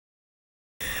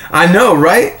I know,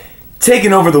 right?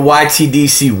 Taking over the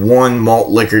YTDC one malt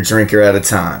liquor drinker at a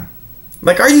time.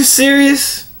 Like, are you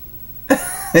serious?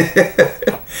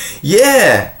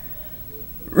 Yeah.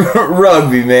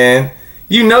 Rugby, man.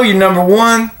 You know you're number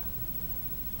one.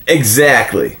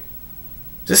 Exactly.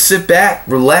 Just sit back,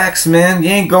 relax, man. You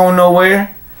ain't going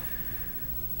nowhere.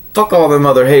 Fuck all them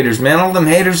other haters, man. All them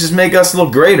haters just make us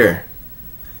look greater.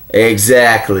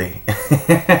 Exactly.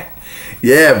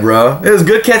 Yeah, bro. It was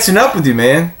good catching up with you,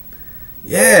 man.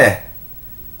 Yeah.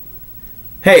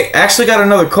 Hey, actually got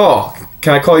another call.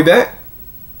 Can I call you back?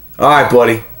 Alright,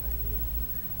 buddy.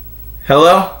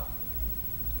 Hello?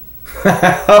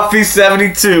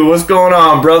 RUGBY721. What's going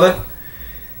on, brother?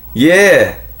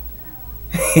 Yeah.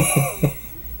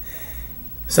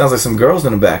 Sounds like some girls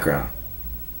in the background.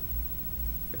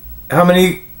 How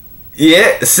many?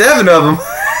 Yeah, 7 of them.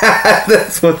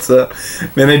 That's what's up.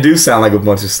 Man, they do sound like a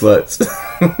bunch of sluts.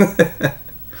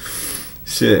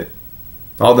 Shit.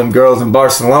 All them girls in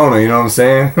Barcelona, you know what I'm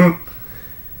saying?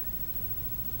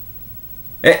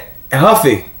 Hey,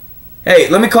 Huffy. Hey,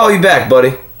 let me call you back,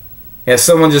 buddy. Yeah,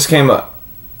 someone just came up.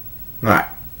 Alright.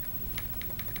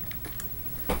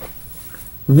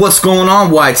 What's going on,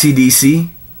 YTDC?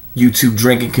 YouTube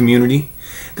drinking community.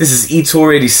 This is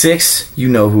Ytdc. You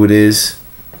know who it is.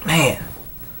 Man.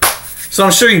 So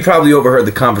I'm sure you probably overheard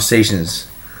the conversations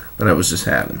that I was just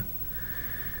having.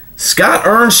 Scott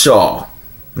Earnshaw,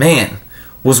 man,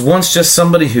 was once just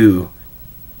somebody who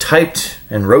typed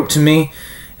and wrote to me,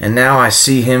 and now I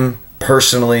see him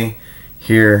personally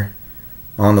here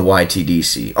on the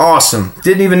YTDC. Awesome.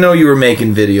 Didn't even know you were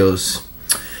making videos.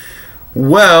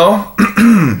 Well,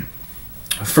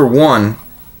 for one,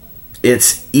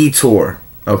 it's Ytdc,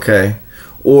 okay?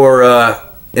 Or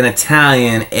in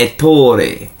Italian,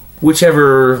 Ettore.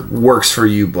 Whichever works for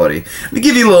you, buddy. Let me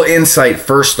give you a little insight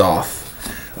first off.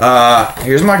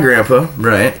 Here's my grandpa,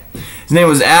 right? His name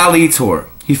was Al Ytdc.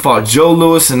 He fought Joe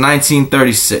Louis in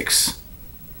 1936,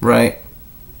 right?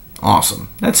 Awesome.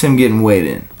 That's him getting weighed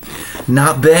in.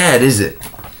 Not bad, is it?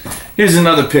 Here's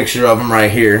another picture of him right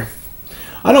here.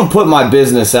 I don't put my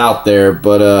business out there,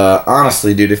 but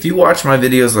honestly, dude, if you watch my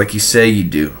videos like you say you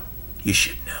do, you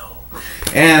should know.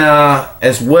 And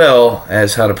as well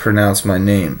as how to pronounce my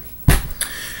name.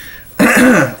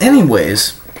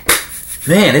 Anyways,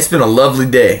 man, it's been a lovely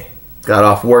day. Got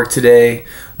off work today.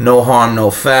 No harm,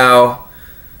 no foul.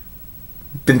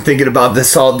 Been thinking about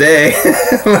this all day.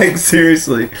 Like,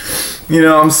 seriously. You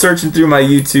know, I'm searching through my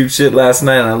YouTube shit last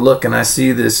night, and I look and I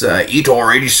see this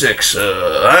Ytdc.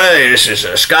 Hey, this is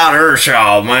Scott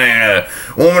Earnshaw, man.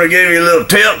 Want me to give you a little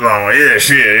tip on it? Yeah,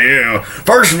 shit, you know.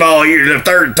 First of all, you're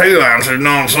 32 ounces, you know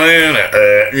what I'm saying?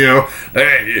 You know,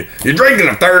 you're drinking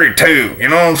a 32, you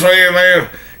know what I'm saying, man?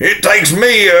 It takes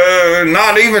me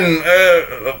not even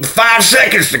 5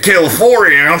 seconds to kill a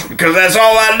 40 ounce, because that's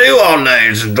all I do all day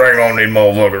is just drink on these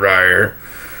motherfuckers right here.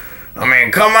 I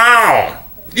mean, come on.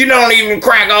 You don't even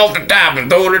crack off the top and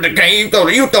throw it at the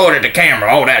camera. You throw it at the camera.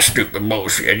 Oh, that stupid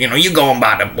bullshit. You know, you going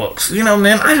by the books. You know,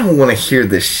 man, I don't want to hear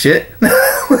this shit.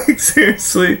 Like,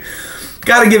 seriously.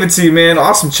 Gotta give it to you, man.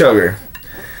 Awesome chugger.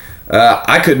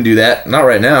 I couldn't do that. Not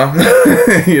right now.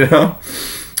 You know?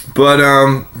 But,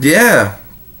 yeah.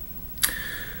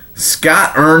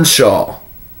 Scott Earnshaw.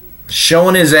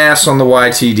 Showing his ass on the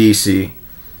YTDC.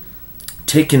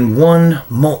 Taking one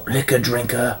malt liquor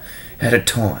drinker at a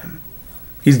time.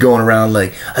 He's going around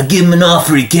like, I give him an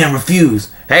offer he can't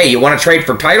refuse. Hey, you want to trade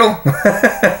for title?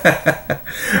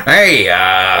 Hey,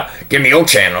 give me your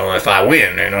channel if I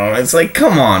win, you know? It's like,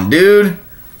 come on, dude.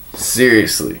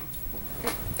 Seriously.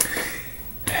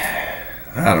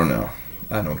 I don't know.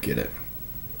 I don't get it.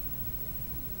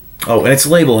 Oh, and it's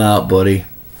label out, buddy.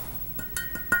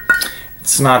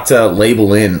 It's not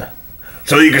label in.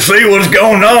 So you can see what's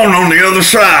going on the other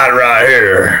side right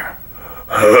here.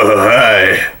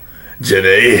 Hey.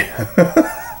 Jenny.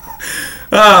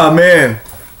 Ah, man.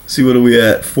 See, what are we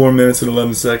at? 4 minutes and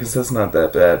 11 seconds. That's not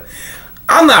that bad.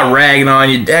 I'm not ragging on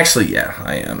you. Actually, yeah,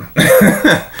 I am.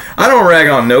 I don't rag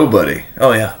on nobody.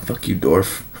 Oh, yeah. Fuck you,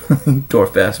 Dorf.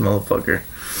 Dorf-ass motherfucker.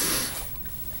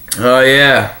 Oh,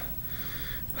 yeah.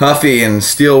 Huffy and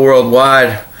Steel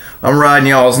Worldwide. I'm riding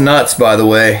y'all's nuts, by the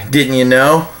way. Didn't you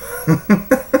know?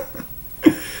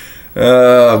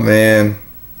 Oh, man.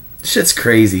 Shit's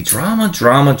crazy. Drama,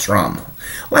 drama, drama.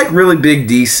 Like Really Big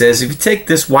D says, if you take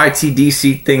this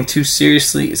YTDC thing too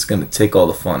seriously, it's going to take all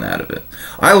the fun out of it.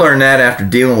 I learned that after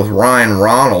dealing with Ryan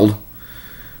Ronald,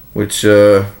 which,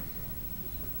 yeah.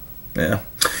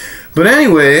 But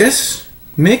anyways,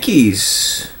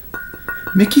 Mickey's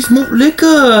Malt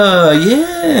Liquor,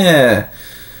 yeah.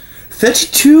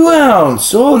 32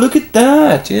 ounce. Oh, look at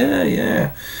that. Yeah,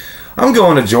 yeah. I'm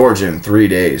going to Georgia in 3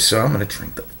 days, so I'm going to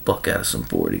drink the fuck out of some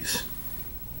 40s.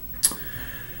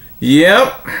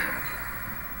 Yep.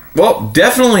 Well,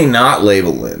 definitely not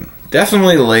label in.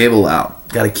 Definitely label out.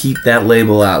 Got to keep that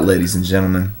label out, ladies and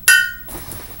gentlemen.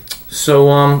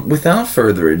 So, without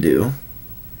further ado,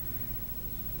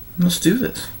 let's do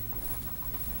this.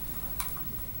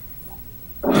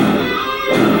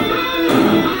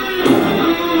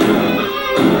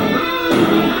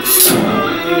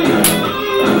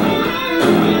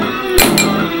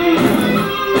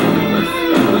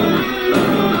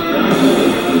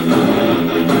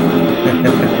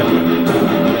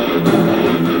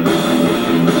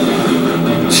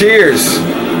 Cheers.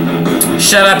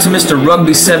 Shout out to Mr.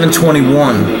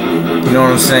 RUGBY721. You know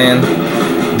what I'm saying?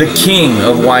 The king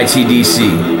of YTDC.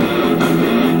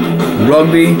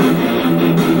 Rugby.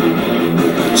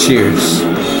 Cheers.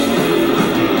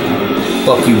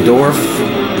 Fuck you, Dorf.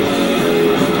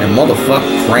 And motherfuck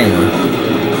Kramer.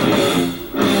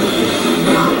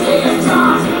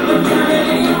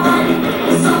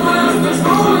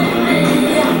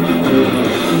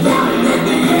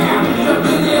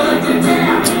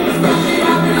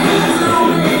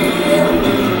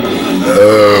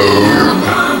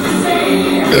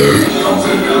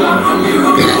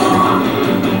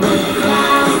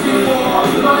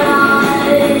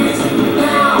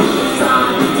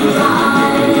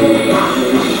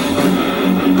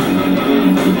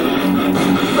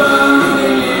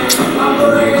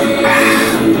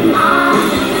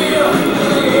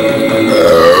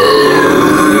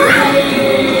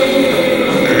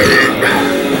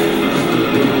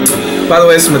 By the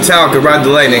way, this is Metallica, Ride the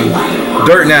Lightning.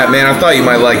 Dirt Nap, man, I thought you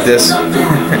might like this.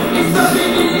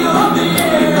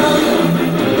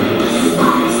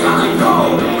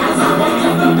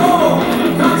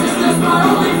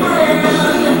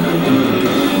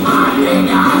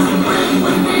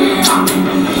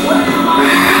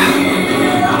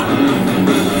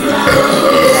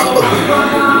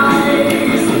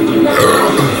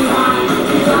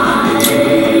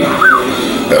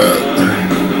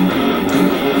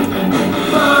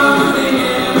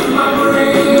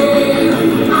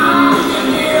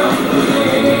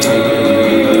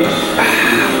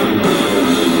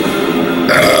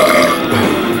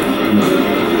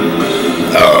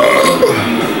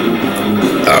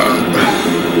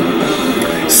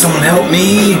 Someone help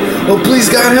me! Oh, please,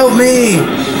 God, help me!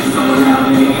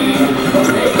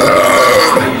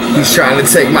 He's trying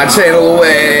to take my channel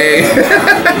away.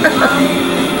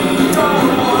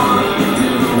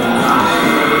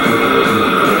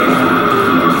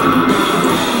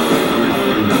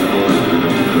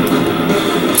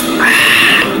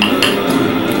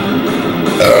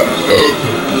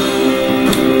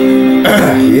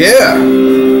 Yeah.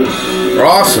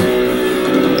 Awesome.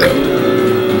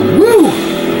 Woo.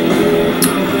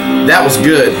 That was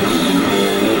good.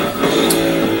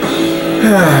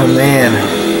 Oh, man.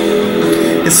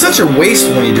 It's such a waste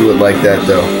when you do it like that,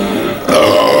 though.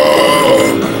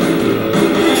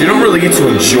 You don't really get to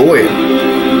enjoy it.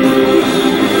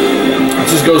 It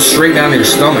just goes straight down to your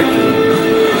stomach.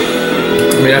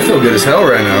 I mean, I feel good as hell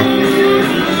right now.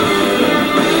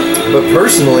 But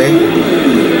personally,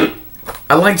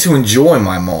 I like to enjoy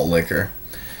my malt liquor.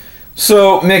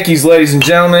 So, Mickey's, ladies and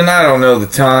gentlemen, I don't know the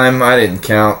time. I didn't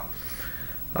count.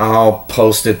 I'll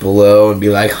post it below and be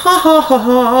like, ha ha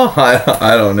ha ha.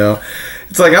 I don't know.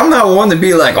 It's like, I'm not one to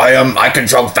be like, I can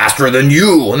chug faster than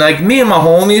you. And like, me and my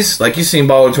homies, like you seen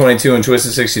Baller 22 and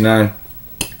Twisted 69.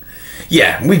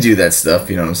 Yeah, we do that stuff,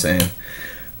 you know what I'm saying?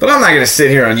 But I'm not going to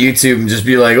sit here on YouTube and just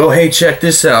be like, oh, hey, check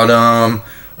this out.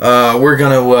 We're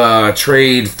going to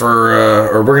trade for,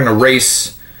 or we're going to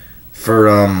race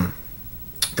for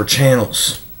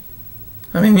channels.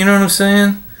 I mean, you know what I'm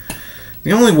saying?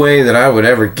 The only way that I would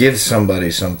ever give somebody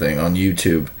something on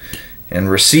YouTube and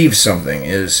receive something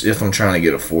is if I'm trying to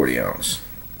get a 40 ounce.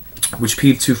 Which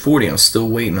Peep 240, I'm still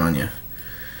waiting on you.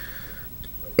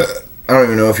 I don't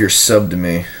even know if you're subbed to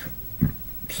me.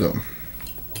 So,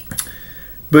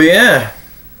 but yeah.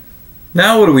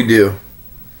 Now what do we do?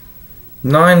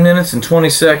 9 minutes and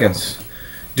 20 seconds.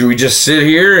 Do we just sit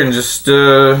here and just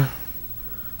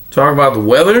talk about the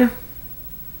weather?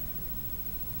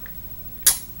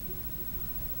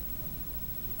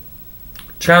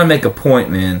 Trying to make a point,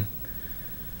 man.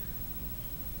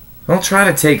 Don't try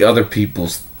to take other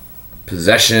people's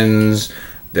possessions,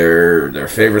 their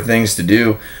favorite things to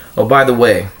do. Oh, by the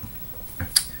way,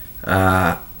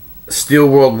 Steel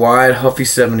Worldwide,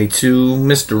 Huffy72,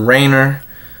 Mr. Rayner,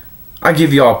 I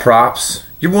give y'all props.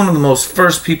 You're one of the most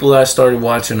first people that I started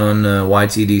watching on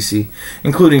YTDC,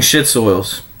 including Shit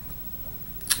Soils.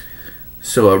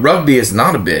 So Rugby is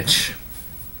not a bitch.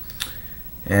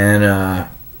 And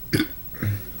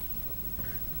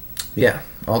yeah,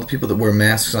 all the people that wear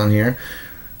masks on here,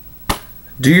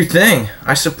 do your thing.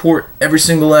 I support every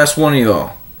single last one of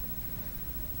y'all.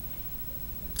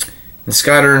 And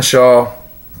Scott Earnshaw,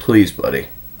 please, buddy,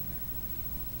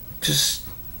 just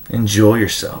enjoy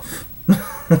yourself.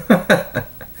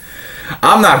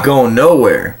 I'm not going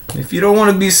nowhere. If you don't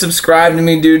want to be subscribed to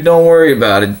me, dude, don't worry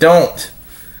about it. Don't.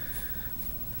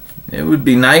 It would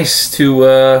be nice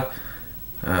to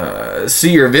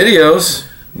see your videos.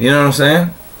 You know what I'm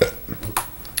saying?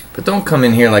 But don't come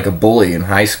in here like a bully in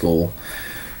high school.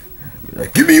 Be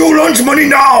like, give me your lunch money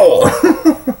now!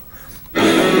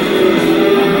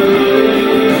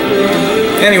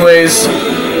 Anyways,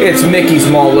 it's Mickey's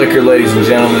Malt Liquor, ladies and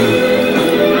gentlemen.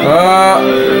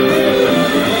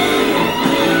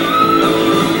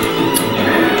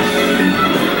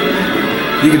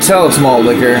 You can tell it's malt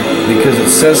liquor because it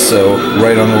says so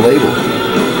right on the label.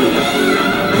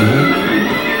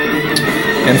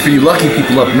 And for you lucky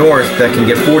people up north that can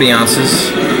get 40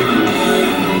 ounces,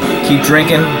 keep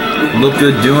drinking, look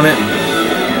good doing it.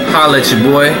 Holla at your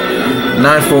boy,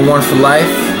 941 for life.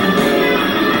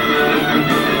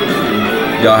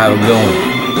 Y'all have a good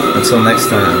one. Until next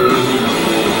time.